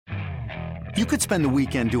You could spend the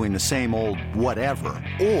weekend doing the same old whatever,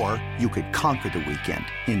 or you could conquer the weekend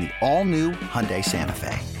in the all-new Hyundai Santa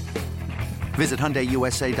Fe. Visit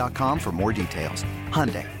HyundaiUSA.com for more details.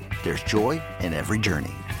 Hyundai, there's joy in every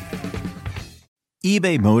journey.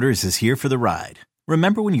 eBay Motors is here for the ride.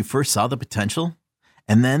 Remember when you first saw the potential?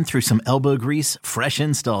 And then through some elbow grease, fresh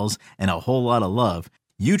installs, and a whole lot of love,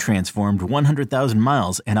 you transformed 100,000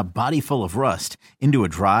 miles and a body full of rust into a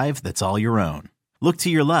drive that's all your own. Look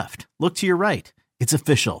to your left. Look to your right. It's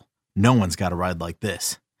official. No one's got a ride like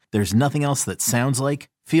this. There's nothing else that sounds like,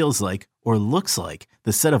 feels like, or looks like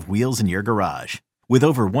the set of wheels in your garage. With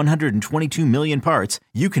over 122 million parts,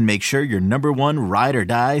 you can make sure your number one ride or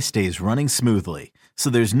die stays running smoothly.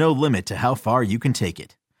 So there's no limit to how far you can take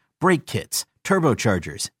it. Brake kits,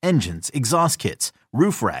 turbochargers, engines, exhaust kits,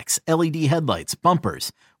 roof racks, LED headlights,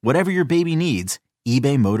 bumpers, whatever your baby needs,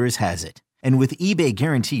 eBay Motors has it. And with eBay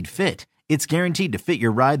Guaranteed Fit, it's guaranteed to fit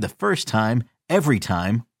your ride the first time, every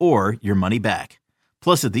time, or your money back.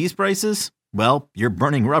 Plus, at these prices, well, you're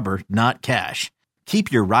burning rubber, not cash. Keep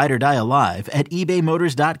your ride or die alive at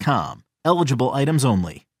ebaymotors.com. Eligible items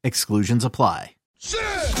only. Exclusions apply.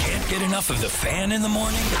 Can't get enough of the Fan in the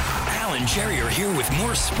morning? Al and Jerry are here with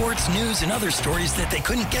more sports news and other stories that they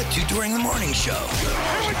couldn't get to during the morning show.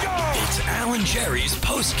 Here we go! It's Al and Jerry's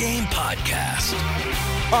post-game podcast.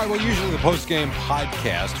 All right, well, usually the post-game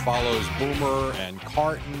podcast follows Boomer and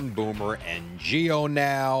Carton, Boomer and Gio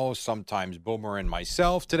now, sometimes Boomer and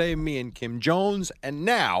myself. Today, me and Kim Jones, and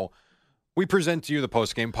now we present to you the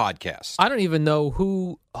post-game podcast. I don't even know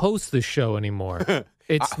who hosts the show anymore.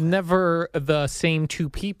 It's never the same two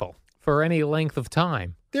people for any length of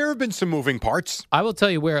time. There have been some moving parts. I will tell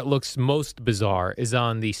you where it looks most bizarre is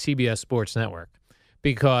on the CBS Sports Network,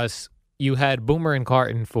 because you had Boomer and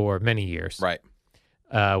Carton for many years. Right.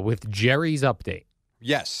 With Jerry's Update.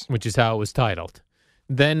 Yes. Which is how it was titled.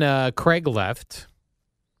 Then Craig left.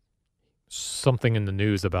 Something in the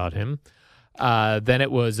news about him. Then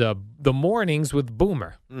it was The Mornings with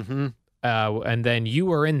Boomer. Mm-hmm. And then you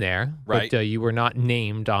were in there, right. But you were not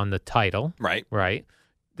named on the title. Right. Right.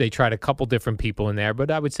 They tried a couple different people in there,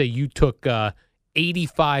 but I would say you took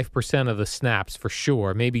 85% of the snaps for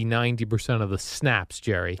sure, maybe 90% of the snaps,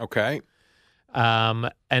 Jerry. Okay.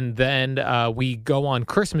 And then we go on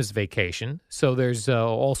Christmas vacation, so there's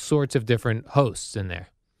all sorts of different hosts in there.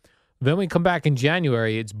 Then we come back in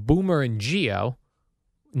January, it's Boomer and Gio,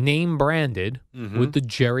 name branded, with the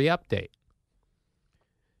Jerry Update.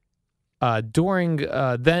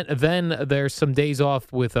 Then there's some days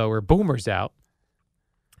off with where Boomer's out,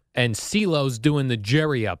 and CeeLo's doing the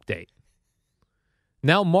Jerry Update.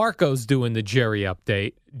 Now Marco's doing the Jerry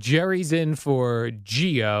Update. Jerry's in for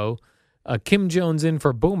Gio. Kim Jones in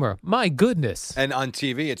for Boomer. My goodness. And on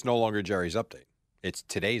TV, it's no longer Jerry's Update. It's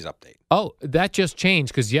today's update. Oh, that just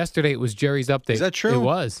changed because yesterday it was Jerry's Update. Is that true? It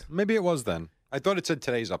was. Maybe it was then. I thought it said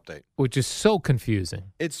today's update. Which is so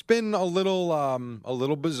confusing. It's been a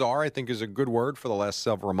little bizarre, I think is a good word for the last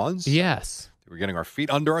several months. Yes. We're getting our feet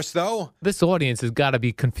under us, though. This audience has got to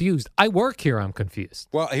be confused. I work here. I'm confused.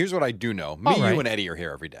 Well, here's what I do know. Me, you, and Eddie are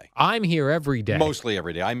here every day. I'm here every day. Mostly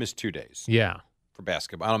every day. I miss 2 days. Yeah. For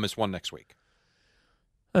basketball. I'll miss one next week.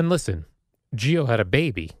 And listen, Gio had a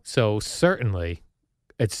baby, so certainly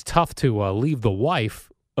it's tough to leave the wife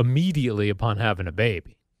immediately upon having a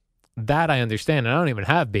baby. That I understand. And I don't even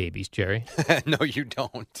have babies, Jerry. No, you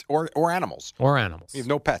don't. Or animals. Or animals. You have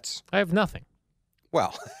no pets. I have nothing.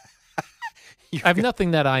 Well, I have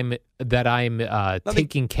nothing that I'm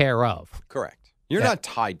taking care of. Correct. You're not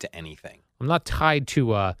tied to anything. I'm not tied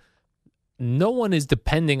to. No one is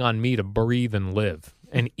depending on me to breathe and live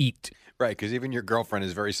and eat. Right, because even your girlfriend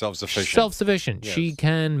is very self-sufficient. Self-sufficient. Yes. She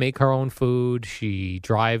can make her own food. She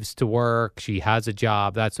drives to work. She has a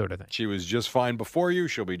job, that sort of thing. She was just fine before you.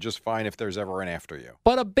 She'll be just fine if there's ever an after you.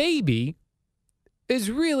 But a baby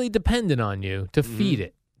is really dependent on you to feed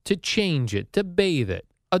it, to change it, to bathe it.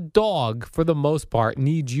 A dog, for the most part,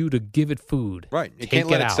 needs you to give it food. Right. It can't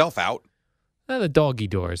let itself out. The doggy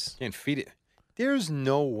doors. Can't feed it. There's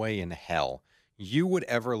no way in hell you would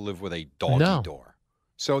ever live with a doggy door.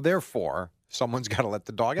 So, therefore, someone's got to let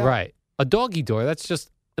the dog out. Right. A doggy door, that's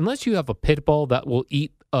just, unless you have a pit bull that will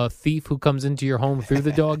eat a thief who comes into your home through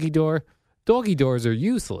the doggy door, doggy doors are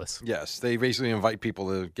useless. Yes. They basically invite people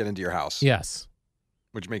to get into your house. Yes.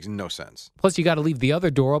 Which makes no sense. Plus, you got to leave the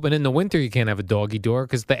other door open. In the winter, you can't have a doggy door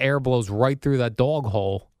because the air blows right through that dog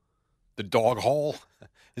hole. The dog hole?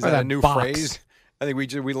 Is that a new phrase? I think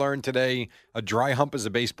we learned today a dry hump is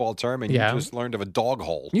a baseball term, and you just learned of a dog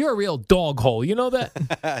hole. You're a real dog hole. You know that?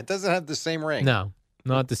 It doesn't have the same ring. No,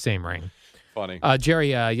 not the same ring. Funny. Jerry,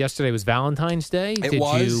 yesterday was Valentine's Day. It did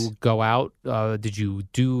was. you go out? Did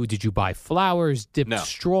you buy flowers, dip No.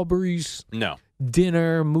 strawberries, No.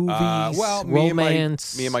 dinner, movies, Well,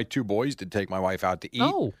 romance? me and my two boys did take my wife out to eat.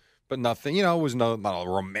 Oh, But nothing, it was not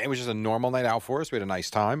a it was just a normal night out for us. We had a nice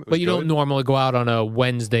time. It was but you don't good. normally go out on a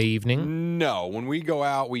Wednesday evening. No, when we go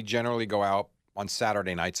out, we generally go out on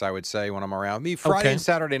Saturday nights, I would say, when I'm around. Friday Okay. and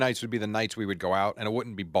Saturday nights would be the nights we would go out, and it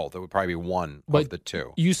wouldn't be both. It would probably be one But of the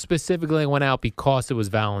two. You specifically went out because it was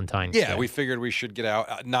Valentine's Day. Yeah, we figured we should get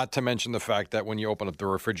out. Not to mention the fact that when you open up the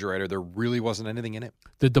refrigerator, there really wasn't anything in it.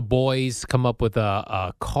 Did the boys come up with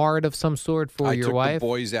a card of some sort for I your took wife? the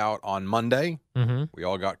boys out on Monday. Mm-hmm. We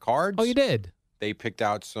all got cards. Oh, you did? They picked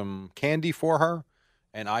out some candy for her,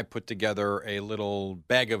 and I put together a little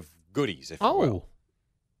bag of goodies, if you will. Oh,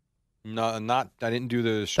 No, I didn't do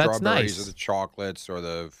the strawberries nice. or the chocolates or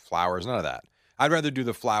the flowers, none of that. I'd rather do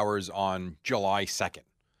the flowers on July 2nd,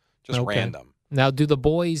 just Okay. random. now do the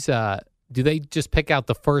boys? Do they just pick out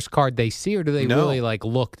the first card they see, or do they No. really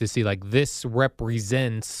look to see this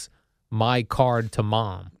represents my card to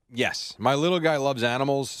mom? Yes, my little guy loves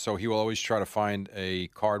animals, so he will always try to find a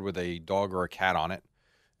card with a dog or a cat on it.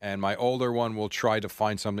 And my older one will try to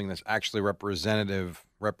find something that's actually representative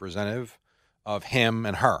of him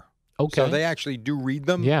and her. Okay. So they actually do read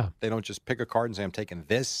them. Yeah. They don't just pick a card and say, I'm taking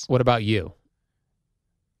this. What about you?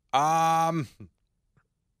 Um,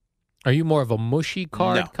 Are you more of a mushy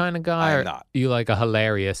card No, kind of guy, I'm or not. you like a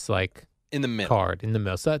hilarious in the middle. card in the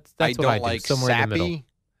middle? So that's I what don't I do. like Somewhere in the middle. sappy.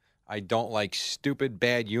 I don't like stupid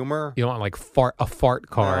bad humor. You don't want a fart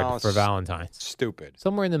card No, for it's Valentine's. Stupid.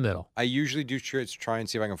 Somewhere in the middle. I usually do try and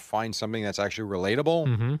see if I can find something that's actually relatable.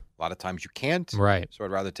 Mm-hmm. A lot of times you can't. Right. So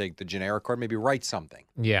I'd rather take the generic card, maybe write something.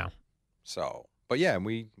 Yeah. So, but yeah,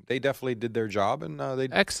 they definitely did their job, and they.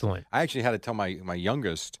 Excellent. I actually had to tell my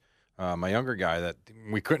youngest, my younger guy, that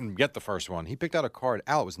we couldn't get the first one. He picked out a card.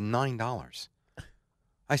 Al, it was $9.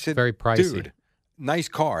 I said, Very pricey. Dude, nice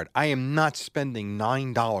card. I am not spending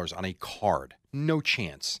 $9 on a card. No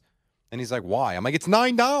chance. And he's like, why? I'm like, it's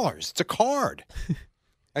 $9. It's a card.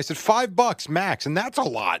 I said, $5 max, and that's a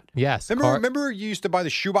lot. Yes. Remember you used to buy the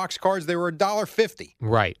shoebox cards? They were $1.50.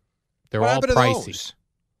 Right. They're What all happened to pricey. those?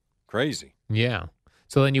 Crazy. Yeah.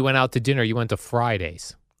 So then you went out to dinner. You went to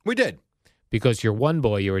Fridays We did. because your one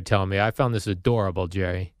boy, you were telling me, I found this adorable,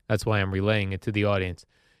 Jerry. That's why I'm relaying it to the audience.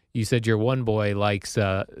 You said your one boy likes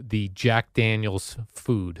the Jack Daniels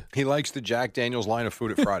food. He likes the Jack Daniels line of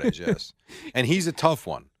food at Fridays, yes. And he's a tough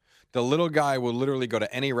one. The little guy will literally go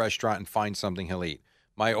to any restaurant and find something he'll eat.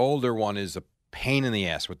 My older one is a pain in the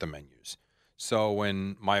ass with the menus. So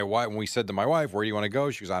when we said to my wife, where do you want to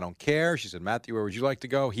go? She goes, I don't care. She said, Matthew, where would you like to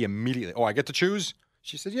go? He immediately, I get to choose?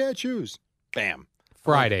 She said, yeah, choose. Bam.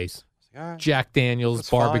 Fridays. Yeah, Jack Daniels That's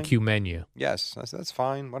barbecue menu. yes, that's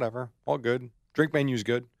fine. Whatever. All good. Drink menu's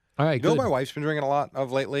good. All right, You know good. what my wife's been drinking a lot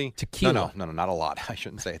of lately? Tequila. No, not a lot. I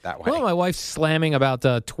shouldn't say it that way. Well, my wife's slamming about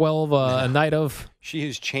 12 a night of. She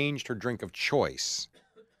has changed her drink of choice.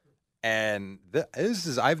 And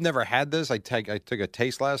I've never had this. I took a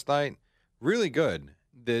taste last night. Really good.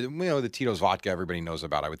 The Tito's vodka everybody knows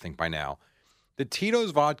about, I would think by now. The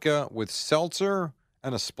Tito's vodka with seltzer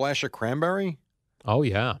and a splash of cranberry, Oh,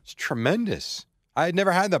 yeah. it's tremendous. I had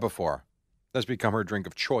never had that before. That's become her drink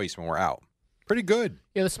of choice when we're out. Pretty good.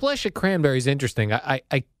 Yeah, the splash of cranberry is interesting.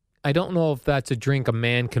 I don't know if that's a drink a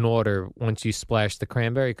man can order once you splash the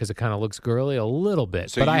cranberry because it kind of looks girly a little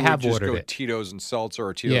bit. So but you I would have just ordered go it. Tito's and seltzer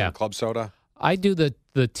or Tito's Yeah. and club soda? I do the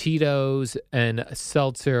Tito's and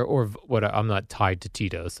seltzer, or what? I'm not tied to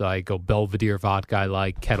Tito's, so I go Belvedere vodka. I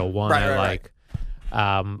like Kettle One. Right, I right,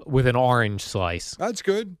 like with an orange slice. That's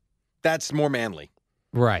good. That's more manly,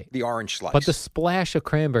 Right. the orange slice. But the splash of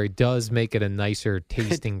cranberry does make it a nicer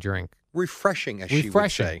tasting drink. refreshing, as she would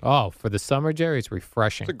Refreshing. say. Oh, for the summer, Jerry, it's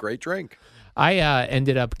refreshing. It's a great drink. I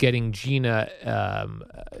ended up getting Gina, I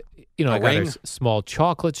got her ring? small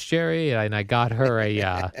chocolates, Jerry, and I got her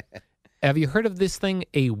a. Have you heard of this thing?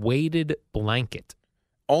 A weighted blanket.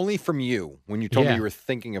 Only from you when you told me Yeah. you were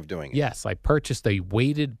thinking of doing it. Yes, I purchased a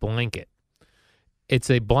weighted blanket. It's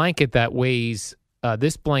a blanket that weighs.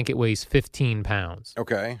 This blanket weighs 15 pounds,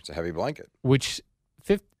 Okay. It's a heavy blanket. which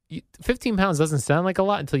 15 pounds doesn't sound like a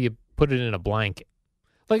lot until you put it in a blanket.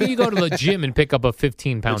 Like you go to the gym and pick up a It's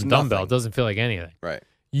 15-pound dumbbell, nothing. it doesn't feel like anything. Right.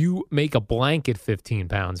 You make a blanket 15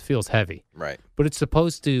 pounds, feels heavy. Right. But it's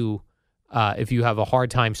supposed to, if you have a hard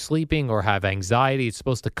time sleeping or have anxiety, it's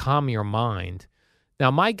supposed to calm your mind. Now,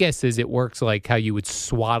 my guess is it works like how you would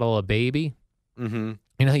swaddle a baby. Mm-hmm.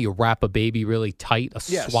 You know how you wrap a baby really tight,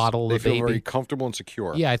 Yes. swaddle they a feel baby? very comfortable and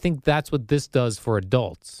secure. Yeah, I think that's what this does for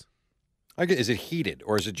adults. Is it heated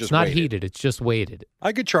or is it just It's not weighted? heated. It's just weighted.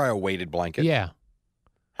 I could try a weighted blanket. Yeah.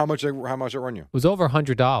 How much it run you? It was over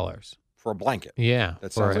 $100. For a blanket? Yeah.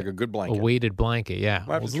 That for sounds like a good blanket. A weighted blanket, yeah.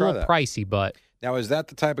 Might have It was to a try little that. pricey, but Now, is that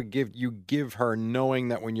the type of gift you give her knowing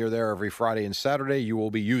that when you're there every Friday and Saturday, you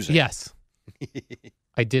will be using? yes.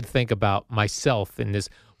 I did think about myself in this.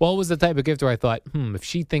 Well, it was the type of gift where I thought, if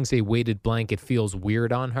she thinks a weighted blanket feels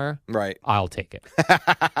weird on her, Right. I'll take it.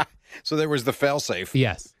 So there was the fail-safe.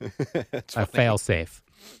 Yes. That's A funny. fail-safe.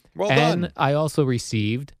 Well and done. I also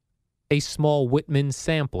received a small Whitman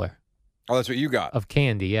sampler Oh, that's what you got. of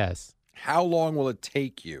candy, yes. How long will it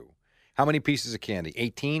take you? How many pieces of candy?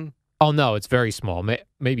 18? Oh, no, it's very small.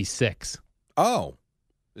 Maybe 6. Oh.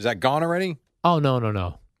 Is that gone already? Oh,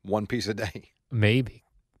 no. One piece a day. Maybe.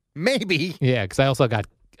 Maybe. Yeah, because I also got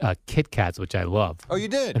Kit Kats, which I love. Oh, you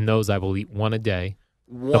did? And those I will eat one a day.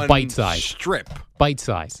 One bite size. strip. Bite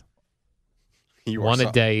size. You are One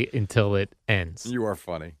a day until it ends. You are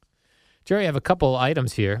funny. Jerry, I have a couple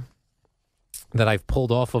items here that I've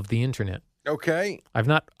pulled off of the internet. Okay.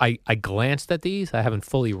 I glanced at these. I haven't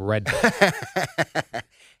fully read them.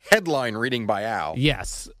 Headline reading by Al.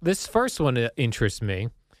 Yes. This first one interests me.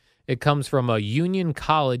 It comes from a Union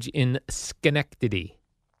College in Schenectady.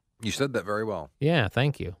 You said that very well. Yeah,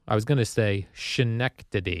 thank you. I was going to say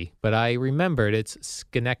Schenectady, but I remembered it's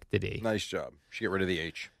Schenectady. Nice job. Should get rid of the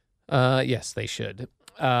H. Yes, they should.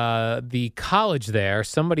 The college there,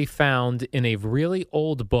 somebody found in a really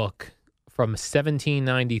old book from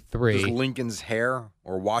 1793. Is Lincoln's hair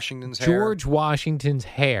or Washington's hair? George Washington's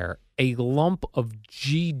hair, a lump of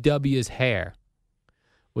G.W.'s hair,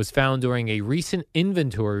 was found during a recent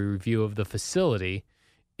inventory review of the facility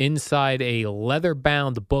inside a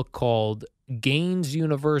leather-bound book called Gaines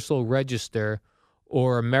Universal Register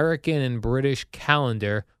or American and British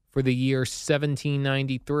Calendar for the year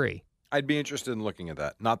 1793. I'd be interested in looking at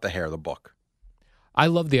that. Not the hair, the book. I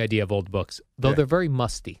love the idea of old books, though Yeah. they're very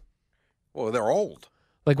musty. Well, they're old.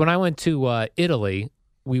 Like when I went to Italy,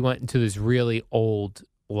 we went into this really old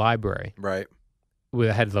library Right.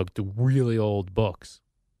 that had like the really old books.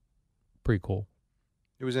 Pretty cool.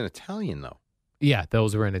 It was in Italian, though. Yeah,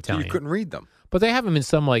 those were in So Italian. you couldn't read them. But they have them in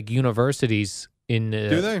some like universities in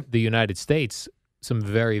Do they? the United States. Some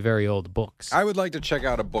very, very old books. I would like to check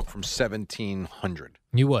out a book from 1700.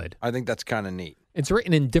 You would. I think that's kind of neat. It's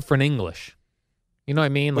written in different English. You know what I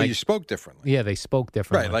mean? Well, Like, you spoke differently. yeah, they spoke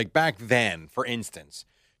differently. Right. Like back then, for instance,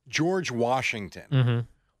 George Washington Mm-hmm.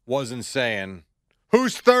 wasn't saying,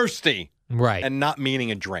 "Who's thirsty?" Right. and not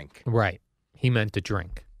meaning a drink. Right. He meant to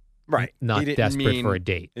drink. Right. Not He didn't desperate mean, for a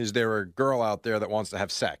date. Is there a girl out there that wants to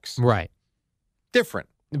have sex? Right. Different.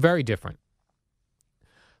 Very different.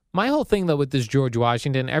 My whole thing, though, with this George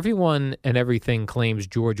Washington, everyone and everything claims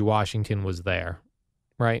George Washington was there,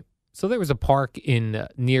 right? So there was a park in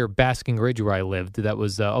near Basking Ridge where I lived that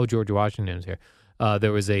was George Washington was here.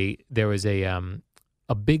 There was a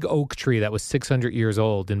big oak tree that was 600 years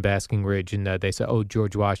old in Basking Ridge, and they said,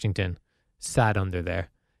 George Washington sat under there.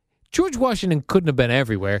 George Washington couldn't have been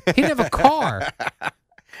everywhere. He didn't have a car.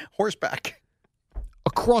 Horseback.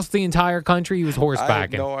 Across the entire country, he was I have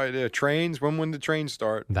horsebacking. no idea. Trains. When did trains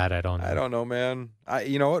start? That I don't know. I don't know, man.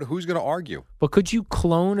 You know what? Who's going to argue? But could you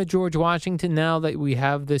clone a George Washington now that we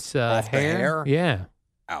have this Off the hair? Yeah.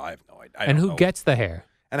 I have no idea. And who gets the hair?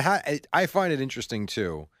 And how, I find it interesting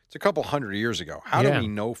too. It's a couple hundred years ago. How do Yeah. we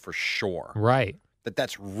know for sure Right. that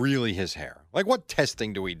that's really his hair? Like, what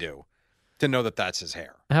testing do we do to know that that's his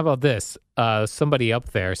hair? How about this? Somebody up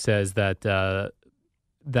there says that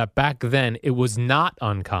that back then it was not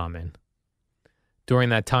uncommon during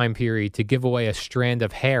that time period to give away a strand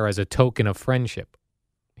of hair as a token of friendship.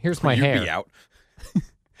 Here's my You'd hair. be out.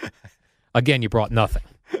 Again, you brought nothing.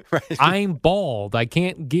 Right? I'm bald. I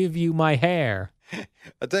can't give you my hair.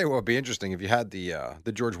 I'll tell you what would be interesting if you had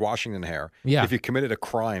the George Washington hair. Yeah. If you committed a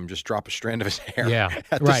crime, just drop a strand of his hair Yeah,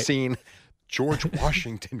 at the right. scene. George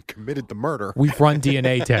Washington committed the murder. We've run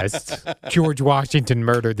DNA tests. George Washington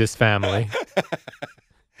murdered this family.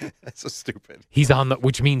 That's so stupid. He's on the,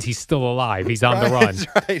 which means he's still alive. He's on the run.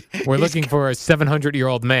 That's right. We're looking for a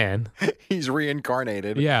 700-year-old man. He's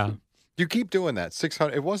reincarnated. Yeah. You keep doing that.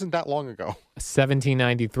 600. It wasn't that long ago.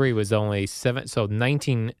 1793 was only 7, so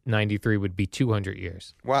 1993 would be 200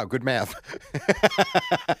 years. Wow, good math.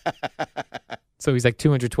 So he's like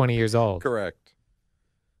 220 years old. Correct.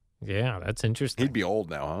 Yeah, that's interesting. He'd be old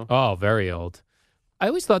now, huh? Oh, very old. I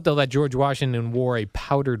always thought, though, that George Washington wore a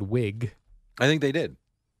powdered wig. I think they did.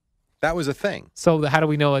 That was a thing. So how do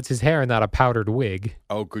we know it's his hair and not a powdered wig?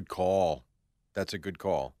 Oh, good call. That's a good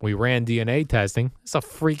call. We ran DNA testing. It's a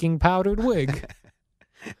freaking powdered wig.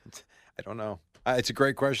 I don't know. It's a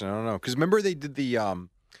great question. I don't know. Because remember they did the,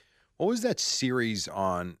 what What was that series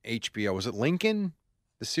on HBO? Was it Lincoln?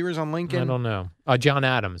 The series on Lincoln? I don't know. John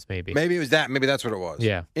Adams, maybe. Maybe it was that. Maybe that's what it was.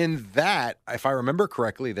 Yeah. In that, if I remember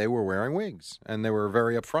correctly, they were wearing wigs, and they were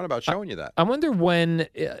very upfront about showing you that. I wonder when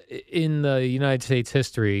in the United States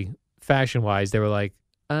history, fashion-wise, they were like,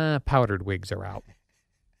 powdered wigs are out.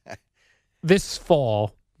 This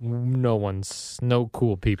fall, no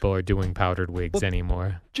cool people are doing powdered wigs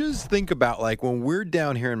anymore. Just think about, like, when we're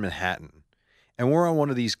down here in Manhattan, and we're on one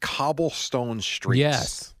of these cobblestone streets.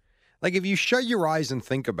 Yes. Like, if you shut your eyes and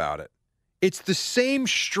think about it, it's the same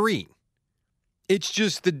street. It's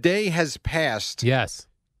just the day has passed Yes.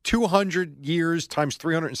 200 years times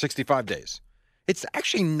 365 days. It's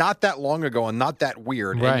actually not that long ago and not that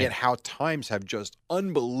weird, Right. and yet how times have just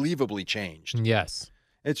unbelievably changed. Yes.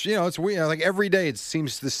 It's, it's weird. Like, every day it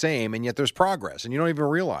seems the same, and yet there's progress, and you don't even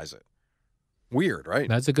realize it. Weird, right?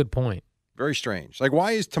 That's a good point. Very strange. Like,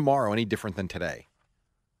 why is tomorrow any different than today?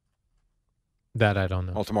 That I don't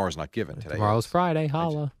know. Well, tomorr's not given today. Tomorrow's is. Friday,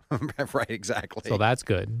 holla. Right, exactly. So that's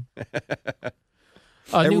good.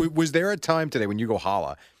 Hey, was there a time today when you go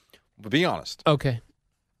holla? But be honest. Okay.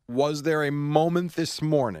 Was there a moment this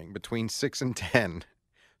morning between 6 and 10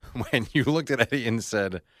 when you looked at Eddie and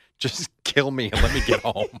said, just kill me and let me get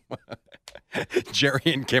home? Jerry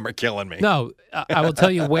and Kim are killing me. No, I will tell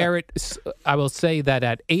you I will say that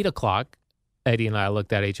at 8 o'clock, Eddie and I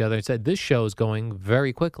looked at each other and said, this show is going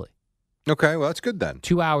very quickly. Okay, well, that's good then.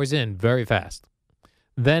 2 hours in, very fast.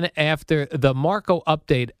 Then after the Marco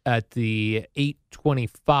update at the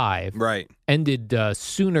 8:25 Right. ended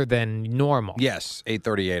sooner than normal. Yes,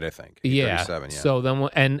 8:38, I think. Yeah. 8:37, yeah. So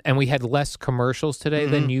then, and we had less commercials today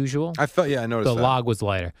than usual. I noticed The that. log was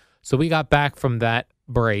lighter. So we got back from that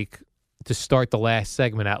break to start the last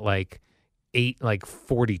segment at like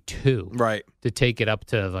 8:42. Right. To take it up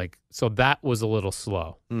to so that was a little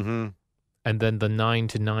slow. Mm-hmm. And then the 9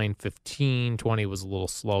 to 9:15, 20 was a little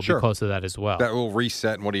slow Sure. because of that as well. That will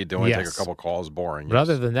reset, and what are you doing? Take Yes. a couple calls, boring. But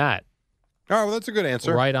other than that, All right, well, that's a good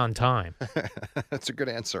answer. right on time. That's a good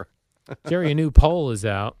answer. Jerry, a new poll is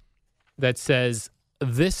out that says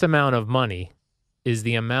this amount of money is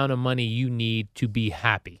the amount of money you need to be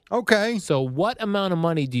happy. Okay. So what amount of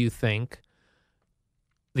money do you think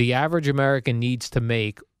the average American needs to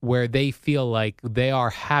make where they feel like they are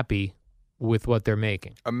happy with what they're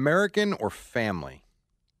making? American or family?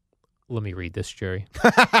 Let me read this, Jerry.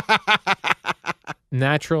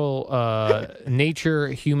 Nature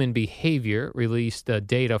Human Behavior released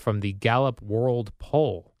data from the Gallup World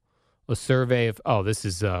Poll, a survey of, this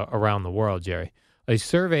is around the world, Jerry, a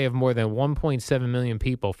survey of more than 1.7 million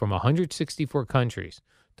people from 164 countries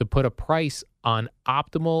to put a price on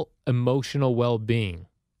optimal emotional well-being.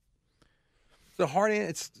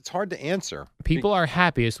 It's hard to answer. People are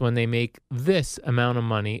happiest when they make this amount of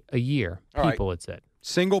money a year. All right. People, it said.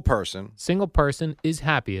 Single person, Single person is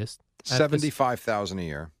happiest. at this- $75,000 a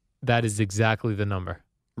year. That is exactly the number.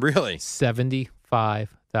 Really?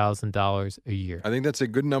 $75,000 a year. I think that's a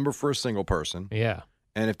good number for a single person. Yeah.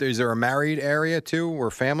 And is there a married area too,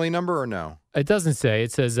 or family number, or no? It doesn't say.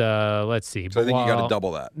 It says, let's see. So I think you got while to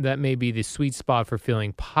double that. That may be the sweet spot for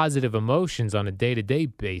feeling positive emotions on a day-to-day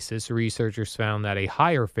basis. Researchers found that a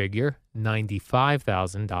higher figure,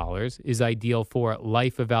 $95,000, is ideal for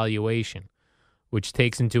life evaluation, which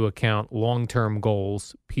takes into account long-term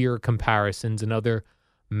goals, peer comparisons, and other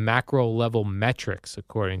macro-level metrics,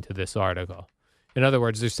 according to this article. In other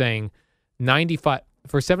words, they're saying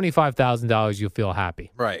for $75,000, you'll feel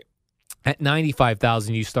happy. Right. At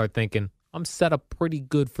 $95,000, you start thinking, I'm set up pretty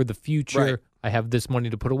good for the future. Right. I have this money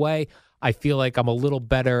to put away. I feel like I'm a little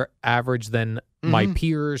better average than my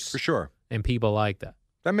peers. For sure. And people like that.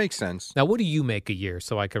 That makes sense. Now, what do you make a year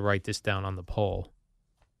so I could write this down on the poll?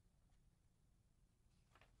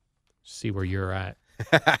 See where you're at.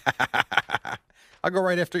 I'll go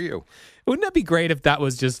right after you. Wouldn't that be great if that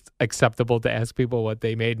was just acceptable to ask people what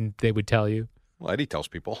they made and they would tell you? Well, Eddie tells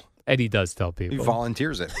people. Eddie does tell He people.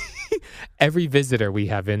 volunteers it. Every visitor we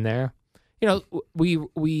have in there, we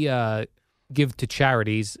give to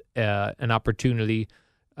charities an opportunity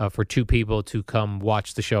for two people to come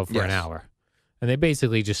watch the show for an hour. And they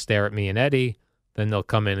basically just stare at me and Eddie. Then they'll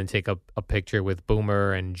come in and take a picture with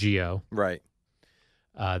Boomer and Gio. Right.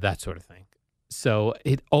 That sort of thing. So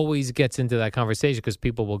it always gets into that conversation because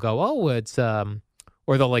people will go, it's,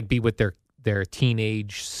 or they'll be with their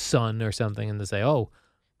teenage son or something, and they'll say,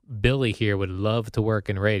 Billy here would love to work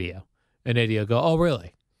in radio. And Eddie will go, oh,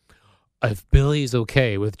 really? If Billy's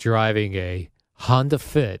okay with driving a Honda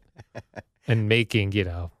Fit and making,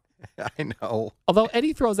 I know. Although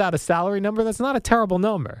Eddie throws out a salary number, that's not a terrible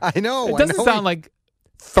number. I know. It doesn't sound like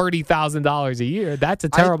 $30,000 a year. That's a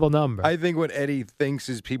terrible number. I think what Eddie thinks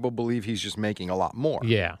is people believe he's just making a lot more.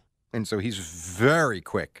 Yeah. And so he's very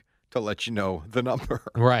quick to let you know the number.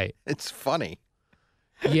 Right. It's funny.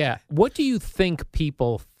 Yeah. What do you think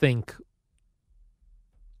people think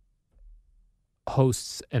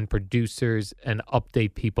hosts and producers and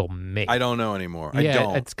update people make? I don't know anymore. Yeah, I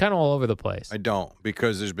don't. it's kind of all over the place. I don't,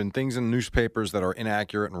 because there's been things in newspapers that are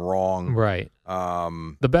inaccurate and wrong. Right.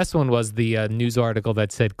 Um, The best one was the news article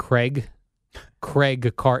that said Craig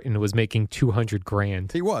Carton was making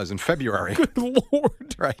 $200,000. he was in February. Good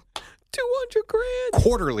Lord. Right. $200,000.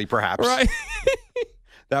 Quarterly, perhaps. Right.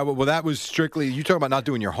 That was strictly, you talk about not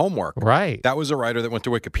doing your homework. Right. That was a writer that went to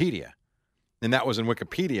Wikipedia. And that was in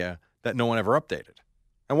Wikipedia that no one ever updated.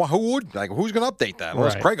 And who's going to update that?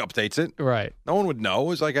 Unless Right. Craig updates it. Right. No one would know. It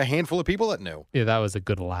was like a handful of people that knew. Yeah, that was a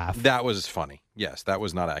good laugh. That was funny. Yes, that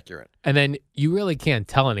was not accurate. And then you really can't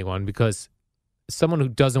tell anyone because someone who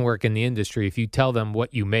doesn't work in the industry, if you tell them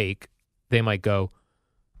what you make, they might go,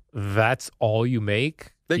 "That's all you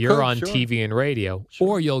make? You're could, on sure. TV and radio." Sure.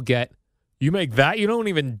 Or you'll get, "You make that? You don't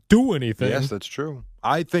even do anything." Yes, that's true.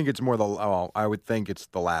 I think it's more I would think it's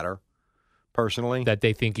the latter, personally. That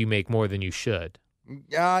they think you make more than you should.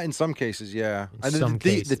 Yeah, in some cases, yeah. In some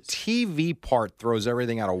cases. The TV part throws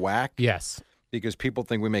everything out of whack. Yes. Because people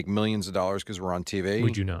think we make millions of dollars because we're on TV.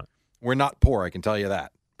 Would you not? We're not poor, I can tell you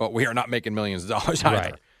that. But we are not making millions of dollars either.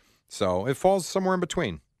 Right. So it falls somewhere in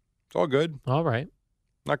between. It's all good. All right.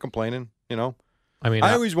 Not complaining, you know. I mean,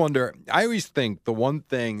 I always think the one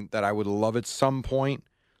thing that I would love at some point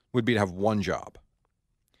would be to have one job.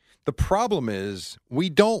 The problem is we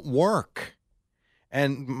don't work.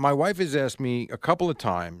 And my wife has asked me a couple of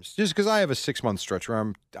times, just because I have a 6-month stretch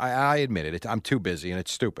where I admit it, I'm too busy and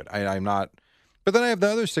it's stupid. I'm not. But then I have the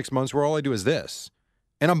other 6 months where all I do is this.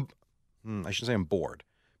 And I shouldn't say I'm bored,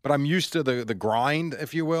 but I'm used to the grind,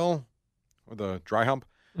 if you will, or the dry hump.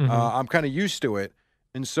 Mhm. I'm kind of used to it.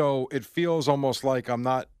 And so it feels almost like I'm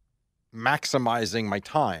not maximizing my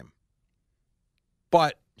time.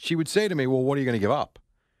 But she would say to me, well, what are you going to give up?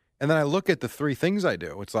 And then I look at the 3 things I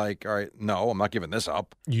do. It's like, all right, no, I'm not giving this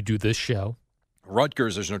up. you do this show.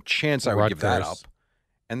 Rutgers, there's no chance I would give that up. Rutgers.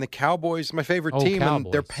 And the Cowboys, my favorite Oh, team, and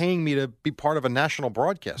they're Cowboys. paying me to be part of a national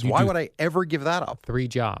broadcast. You Why do- would I ever give that up? 3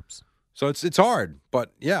 jobs. So it's hard.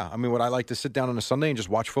 But yeah, I mean, would I like to sit down on a Sunday and just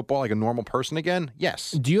watch football like a normal person again?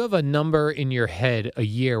 Yes. Do you have a number in your head a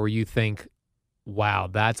year where you think, wow,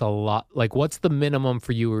 that's a lot? Like, what's the minimum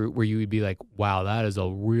for you where you would be like, wow, that is a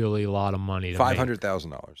really lot of money to make?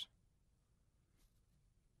 $500,000.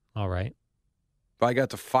 All right. If I got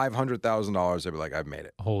to $500,000, I'd be like, I've made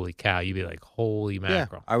it. Holy cow. You'd be like, holy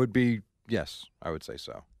mackerel. I would be, yes, I would say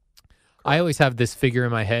so. I always have this figure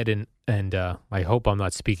in my head, and I hope I'm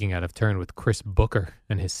not speaking out of turn with Chris Booker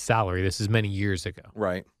and his salary. This is many years ago.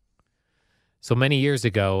 Right. So many years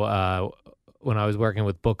ago, when I was working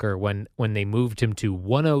with Booker, when they moved him to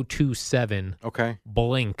 1027 Okay.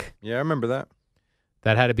 Blink, Yeah, I remember that.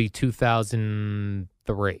 that had to be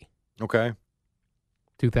 2003. Okay.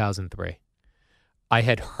 2003. I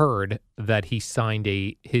had heard that he signed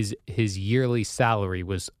his yearly salary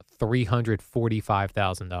was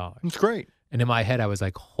 $345,000. It's great. And in my head, I was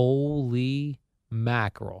like, holy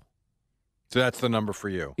mackerel. So that's the number for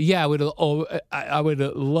you. Yeah, I would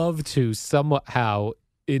love to somehow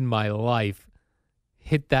in my life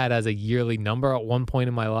hit that as a yearly number at one point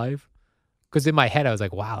in my life. Because in my head, I was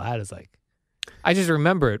like, wow, that is like, I just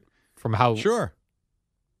remember it from how Sure.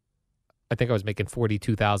 I think I was making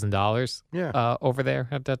 $42,000 Yeah. over there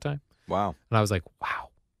at that time. Wow. And I was like, wow,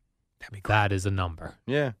 that is a number.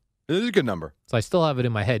 Yeah. It is a good number. So I still have it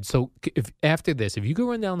in my head. So if after this, if you go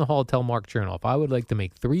run down the hall, tell Mark Chernoff, I would like to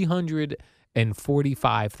make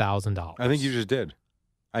 $345,000. I think you just did.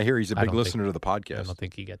 I hear he's a I big don't listener to the I podcast. don't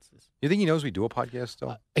think he gets this. You think he knows we do a podcast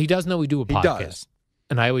still? He does know we do a He podcast. does.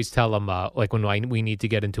 And I always tell him, like when we need to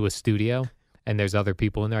get into a studio and there's other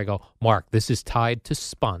people in there, I go, Mark, this is tied to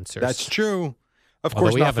sponsors. That's true. Of Although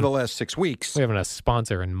course, we not for haven't- the last 6 weeks. We haven't a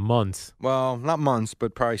sponsor in months. Well, not months,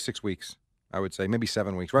 but probably 6 weeks, I would say. Maybe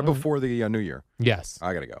 7 weeks, right All right. before the New Year. Yes.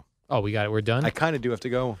 I got to go. Oh, we got it. We're done? I kind of do have to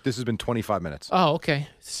go. This has been 25 minutes. Oh, okay.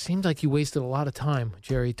 Seemed like you wasted a lot of time,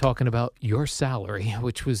 Jerry, talking about your salary,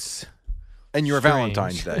 which was... And your strange.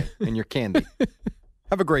 Valentine's Day and your candy.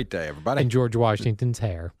 Have a great day, everybody. And George Washington's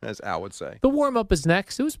hair. As Al would say. The warm-up is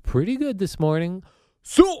next. It was pretty good this morning.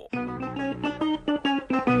 So...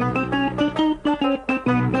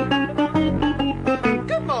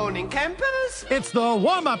 Good morning, campers. It's the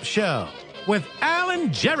warm-up show with Al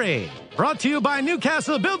and Jerry. Brought to you by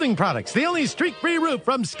Newcastle Building Products, the only streak-free roof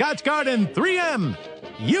from Scotch Garden 3M.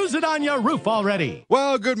 Use it on your roof already.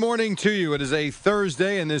 Well, good morning to you. It is a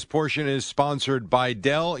Thursday, and this portion is sponsored by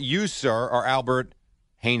Dell. You, sir, are Albert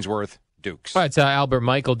Hainsworth Dukes. All right, it's Albert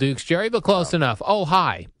Michael Dukes, Jerry, but close enough. Oh,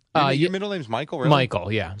 hi. Your middle name's Michael, really?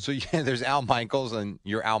 Michael, yeah. So there's Al Michaels, and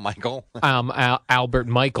you're Al Michael. Albert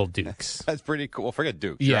Michael Dukes. That's pretty cool. Well, forget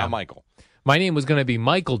Dukes. You're Yeah. Al Michael. My name was going to be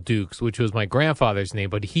Michael Dukes, which was my grandfather's name,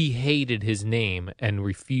 but he hated his name and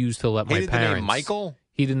refused to let Hated my the parents. name Michael?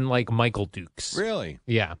 He didn't like Michael Dukes. Really?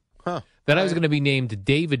 Yeah. Huh. Then I was going to be named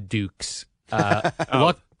David Dukes.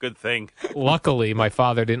 Good thing. Luckily, my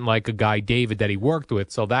father didn't like a guy, David, that he worked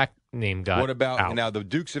with, so that name got What about, out. now, the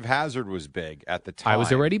Dukes of Hazzard was big at the time. I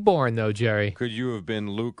was already born, though, Jerry. Could you have been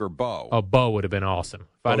Luke or Bo? Oh, Bo would have been awesome.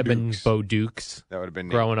 If Bo I'd have been Dukes. Bo Dukes That would have been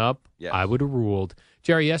neat. growing up, Yes. I would have ruled.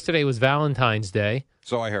 Jerry, yesterday was Valentine's Day.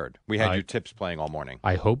 So I heard. We had I- your tips playing all morning.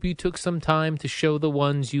 I hope you took some time to show the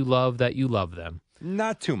ones you love that you love them.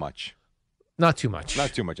 Not too much. Not too much.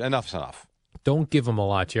 Not too much. Enough's enough. Don't give them a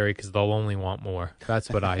lot, Jerry, because they'll only want more.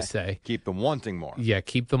 That's what I say. Keep them wanting more. Yeah,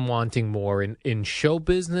 keep them wanting more in show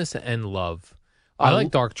business and love. I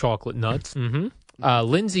like dark chocolate nuts.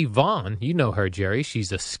 Lindsey Vonn, you know her, Jerry.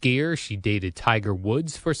 She's a skier. She dated Tiger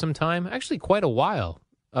Woods for some time, actually quite a while.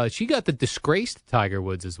 She got the disgraced Tiger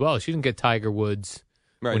Woods as well. She didn't get Tiger Woods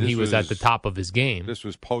Right, when this he was at the top of his game. This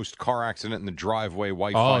was post-car accident in the driveway,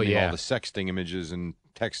 wife Oh, finding yeah. all the sexting images and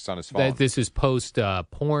texts on his phone. This is post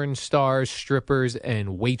porn stars, strippers,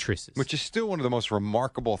 and waitresses. Which is still one of the most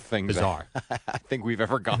remarkable things Bizarre. I think we've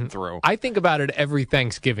ever gone through I think about it every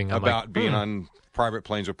Thanksgiving. I'm about like, being on private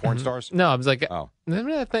planes with porn stars. No, I was like, Oh.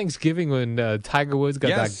 remember that Thanksgiving when Tiger Woods got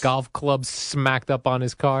Yes. that golf club smacked up on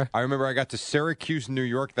his car? I remember I got to Syracuse, New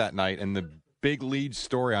York that night, and the big lead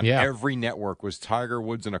story on Yeah. every network was Tiger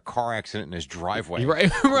Woods in a car accident in his driveway.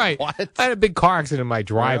 Right, right. What? I had a big car accident in my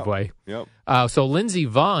driveway. Yep. So Lindsey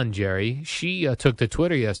Vonn, Jerry, she took to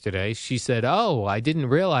Twitter yesterday. She said, "Oh, I didn't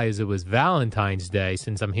realize it was Valentine's Day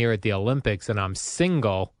since I'm here at the Olympics and I'm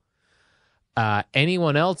single.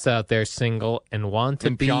 Anyone else out there single and want to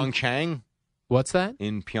In be Pyeongchang? What's that?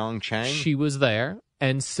 In Pyeongchang? She was there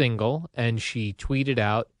and single, and she tweeted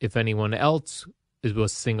out if anyone else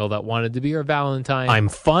was single that wanted to be her Valentine. I'm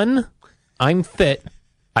fun. I'm fit.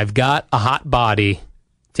 I've got a hot body.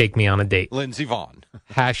 Take me on a date. Lindsey Vonn.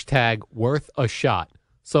 Hashtag worth a shot.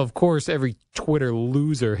 So, of course, every Twitter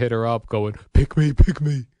loser hit her up going, pick me, pick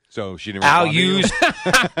me. So she didn't I'll respond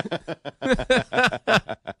to you?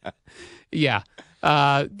 Yeah.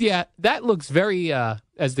 Yeah, that looks very,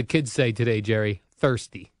 as the kids say today, Jerry,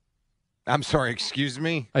 thirsty. I'm sorry, excuse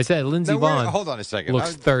me? I said Lindsey Now, where- Vonn hold on a second.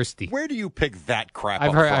 looks thirsty. Where do you pick that crap I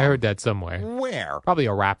up heard from? that somewhere. Where? Probably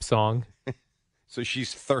a rap song. So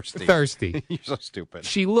she's thirsty. Thirsty. You're so stupid.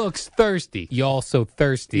 She looks thirsty. Y'all so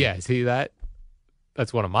thirsty. Yeah, see that?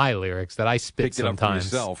 That's one of my lyrics that I spit Picked it up from sometimes.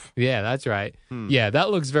 yourself. Yeah, that's right. Yeah, that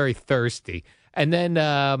looks very thirsty. And then,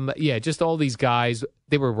 yeah, just all these guys,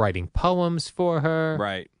 they were writing poems for her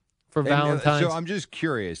Right. for Valentine's. So I'm just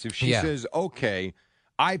curious. If she Yeah. says, okay,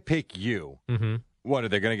 I pick you, what, are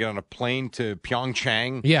they going to get on a plane to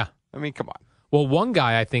Pyeongchang? Yeah. I mean, come on. Well, one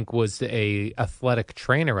guy I think was a athletic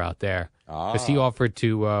trainer out there because he offered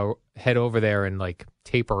to head over there and like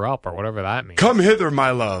taper up or whatever that means. Come hither,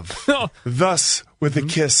 my love. Thus, with a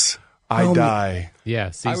kiss, I die.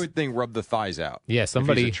 Yeah, see, I would think rub the thighs out. yeah,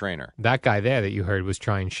 somebody If he's a trainer. That guy there that you heard was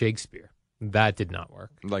trying Shakespeare. That did not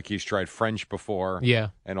work. Like he's tried French before. Yeah.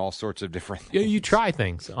 And all sorts of different Yeah, things. you try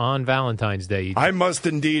things on Valentine's Day. You I must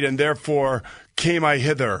indeed, and therefore came I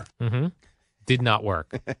hither. did not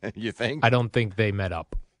work. You think? I don't think they met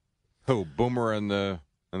up. Who? Boomer and the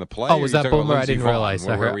play? Oh, Or was you that talking about Boomer? I Lindsey didn't Vonn? realize.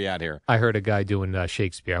 Where I heard- are we at here? I heard a guy doing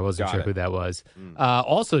Shakespeare. I wasn't Got sure it. who that was.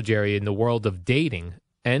 Also, Jerry, in the world of dating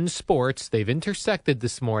and sports, they've intersected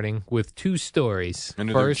this morning with two stories.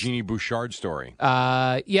 Another First, Jeannie Bouchard story.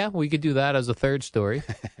 yeah, we could do that as a third story.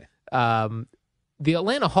 The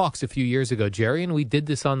Atlanta Hawks a few years ago, Jerry, and we did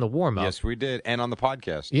this on the warm-up. Yes, we did. And on the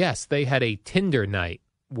podcast. Yes, they had a Tinder night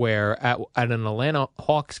where at an Atlanta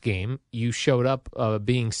Hawks game, you showed up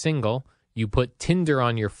being single, you put Tinder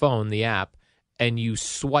on your phone, the app, and you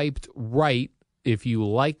swiped right if you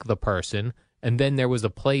like the person, and then there was a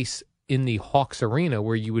place in the Hawks arena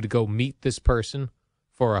where you would go meet this person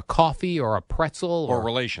for a coffee or a pretzel Or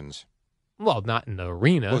relations. well, not in the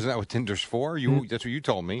arena. Wasn't that what Tinder's for? That's what you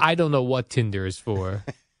told me. I don't know what Tinder is for.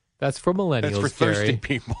 That's for millennials, That's for thirsty Jerry.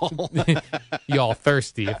 people. Y'all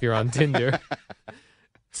thirsty if you're on Tinder.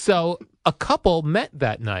 So a couple met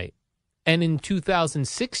that night, And in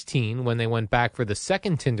 2016, when they went back for the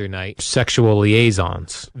second Tinder night, sexual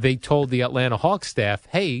liaisons, they told the Atlanta Hawks staff,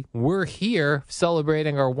 hey, we're here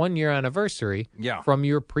celebrating our 1-year anniversary from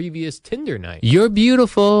your previous Tinder night. You're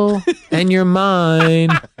beautiful and you're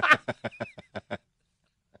mine.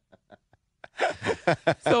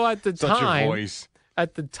 So at the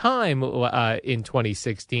time in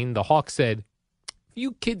 2016, the Hawks said, if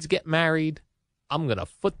you kids get married, I'm going to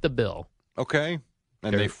foot the bill. Okay.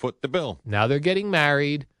 And they foot the bill. Now they're getting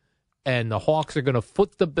married, and the Hawks are going to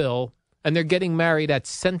foot the bill, and they're getting married at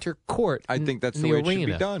center court. I think that's the way it should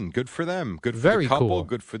be done. Good for them. Good for Very the couple. cool.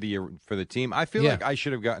 Good for the team. I feel like I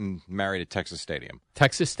should have gotten married at Texas Stadium.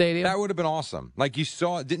 Texas Stadium? That would have been awesome. Like you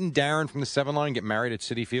saw, didn't Darren from the 7 Line get married at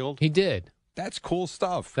Citi Field? He did. That's cool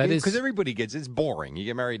stuff. That is because everybody gets it's boring. You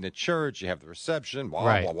get married in a church, you have the reception, blah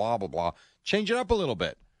Right. blah blah blah blah. Change it up a little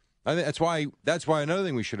bit. I think that's why another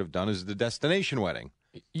thing we should have done is the destination wedding.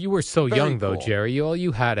 You were so Very young, though, cool. Jerry. All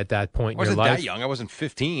you had at that point I in your wasn't life. that young. I wasn't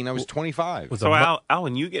 15. I was 25. So,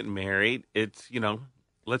 Alan, you get married, it's,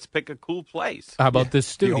 let's pick a cool place. How about this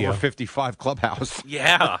The studio? over 55 clubhouse.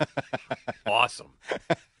 Yeah. Awesome.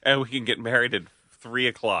 And we can get married at 3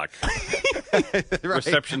 o'clock. Right.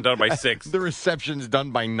 Reception done by 6. The reception's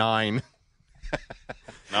done by 9.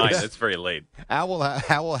 9, that's very late. Al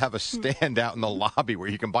will have a stand out in the lobby where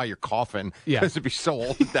you can buy your coffin. Yeah. Because it'd be so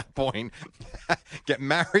old at that point. Get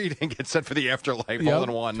married and get set for the afterlife all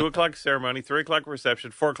in one. 2 o'clock ceremony, 3 o'clock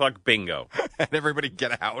reception, 4 o'clock bingo. And everybody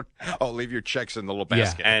get out. Oh, leave your checks in the little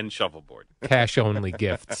basket. And shuffleboard. Cash-only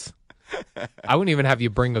gifts. I wouldn't even have you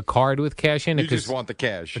bring a card with cash in it. You just want the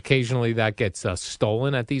cash. Occasionally that gets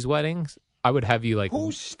stolen at these weddings. I would have you,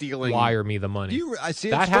 Who's stealing? wire me the money. I see.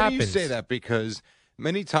 That It's funny happens. you say that because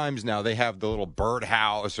many times now they have the little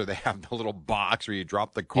birdhouse or they have the little box where you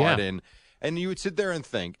drop the card Yeah. in. And you would sit there and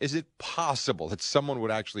think, is it possible that someone would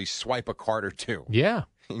actually swipe a card or two? Yeah,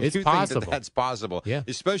 it's you possible. Think that's possible. Yeah.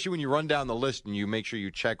 Especially when you run down the list and you make sure you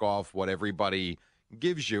check off what everybody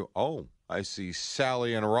gives you. Oh, I see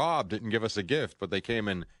Sally and Rob didn't give us a gift, but they came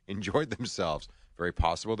and enjoyed themselves. Very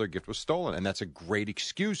possible their gift was stolen. And that's a great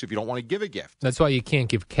excuse if you don't want to give a gift. That's why you can't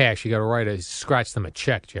give cash. You got to scratch them a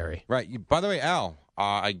check, Jerry. Right. By the way, Al,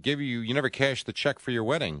 I give you never cashed the check for your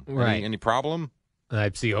wedding. Right. Any problem?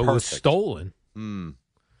 I see. It was Perfect. stolen. And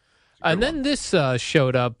then this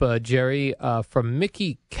showed up, Jerry, from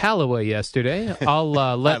Mickey Callaway yesterday. I'll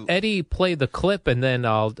let Eddie play the clip, and then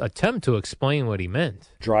I'll attempt to explain what he meant.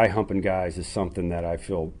 Dry humping guys is something that I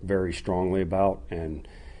feel very strongly about, and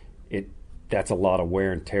that's a lot of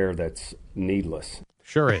wear and tear that's needless.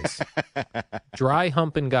 Sure is. Dry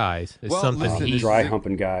humping guys is something Dry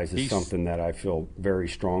humping guys is something that I feel very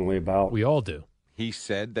strongly about. We all do. He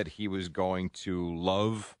said that he was going to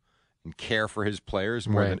love and care for his players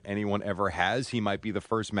more than anyone ever has. He might be the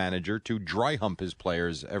first manager to dry hump his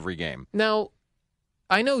players every game. Now,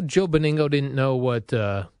 I know Joe Beningo didn't know what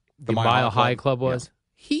the Mile High Club was. Yeah.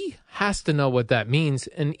 He has to know what that means.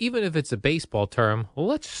 And even if it's a baseball term,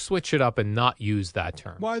 let's switch it up and not use that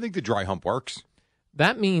term. Well, I think the dry hump works.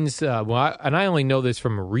 That means, and I only know this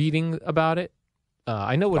from reading about it.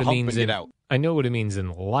 I know what it means. I know what it means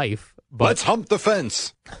in life. But let's hump the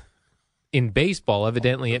fence. In baseball,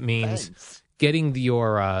 evidently, it means getting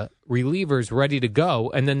your relievers ready to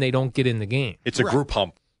go, and then they don't get in the game. It's a group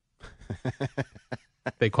hump.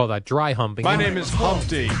 They call that dry humping. My name is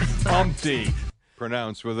Humpty. Humpty.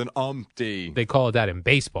 Pronounced with an umpty. They call it that in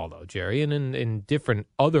baseball, though, Jerry. And in different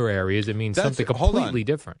other areas, it means something completely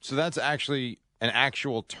different. So that's actually an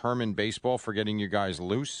actual term in baseball for getting you guys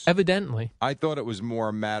loose? Evidently. I thought it was more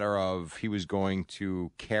a matter of he was going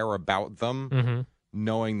to care about them,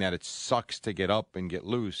 knowing that it sucks to get up and get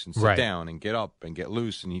loose and sit down and get up and get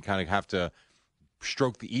loose, and you kind of have to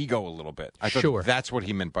stroke the ego a little bit. I thought that's what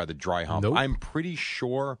he meant by the dry hump. Nope. I'm pretty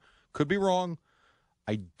sure, could be wrong,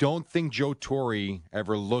 I don't think Joe Torre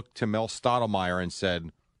ever looked to Mel Stottlemyre and said,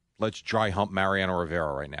 let's dry hump Mariano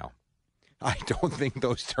Rivera right now. I don't think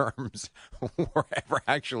those terms were ever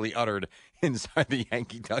actually uttered inside the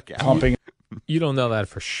Yankee dugout. Humping. You don't know that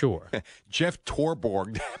for sure. Jeff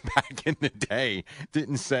Torborg back in the day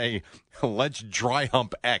didn't say, let's dry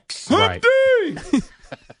hump X. Right.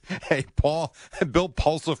 Hey, Bill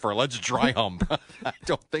Pulsifer, let's dry hump. I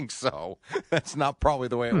don't think so. That's not probably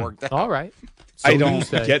the way it worked out. All right. So I don't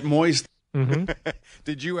get moist.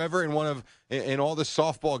 Did you ever, in all the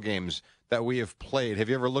softball games that we have played, have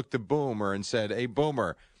you ever looked at Boomer and said, hey,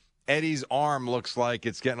 Boomer, Eddie's arm looks like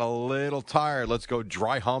it's getting a little tired. Let's go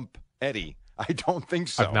dry hump Eddie. I don't think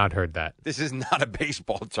so. I've not heard that. This is not a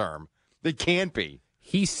baseball term. It can't be.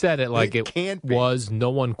 He said it like it can't be. was.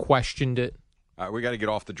 No one questioned it. All right, we got to get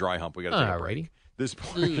off the dry hump. We got to take a break. This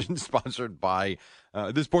portion sponsored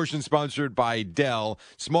by Dell.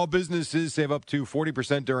 Small businesses save up to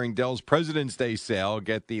 40% during Dell's President's Day sale.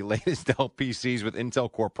 Get the latest Dell PCs with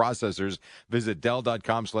Intel Core processors. Visit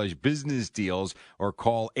Dell.com/business deals or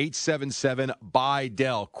call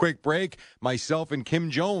 877-BUY-DELL. Quick break. Myself and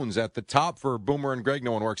Kim Jones at the top for Boomer and Greg.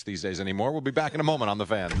 No one works these days anymore. We'll be back in a moment on The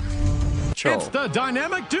Fan. It's the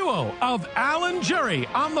dynamic duo of Al and Jerry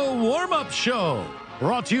on the warm-up show.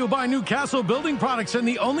 Brought to you by Newcastle Building Products and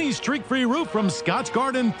the only streak-free roof from Scotch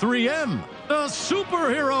Garden 3M. The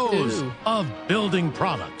superheroes of building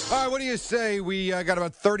products. All right, what do you say? We got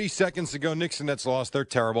about 30 seconds to go. Knicks and Nets lost. They're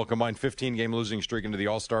terrible. Combined 15-game losing streak into the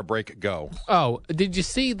All-Star break. Go. Oh, did you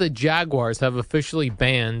see the Jaguars have officially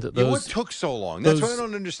banned those? What took so long? That's what I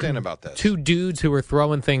don't understand about this. Two dudes who were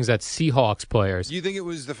throwing things at Seahawks players. You think it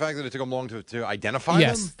was the fact that it took them long to identify them?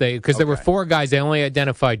 Yes, because there were 4 guys. They only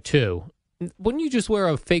identified 2. Wouldn't you just wear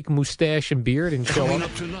a fake mustache and beard and show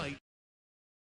up? Tonight.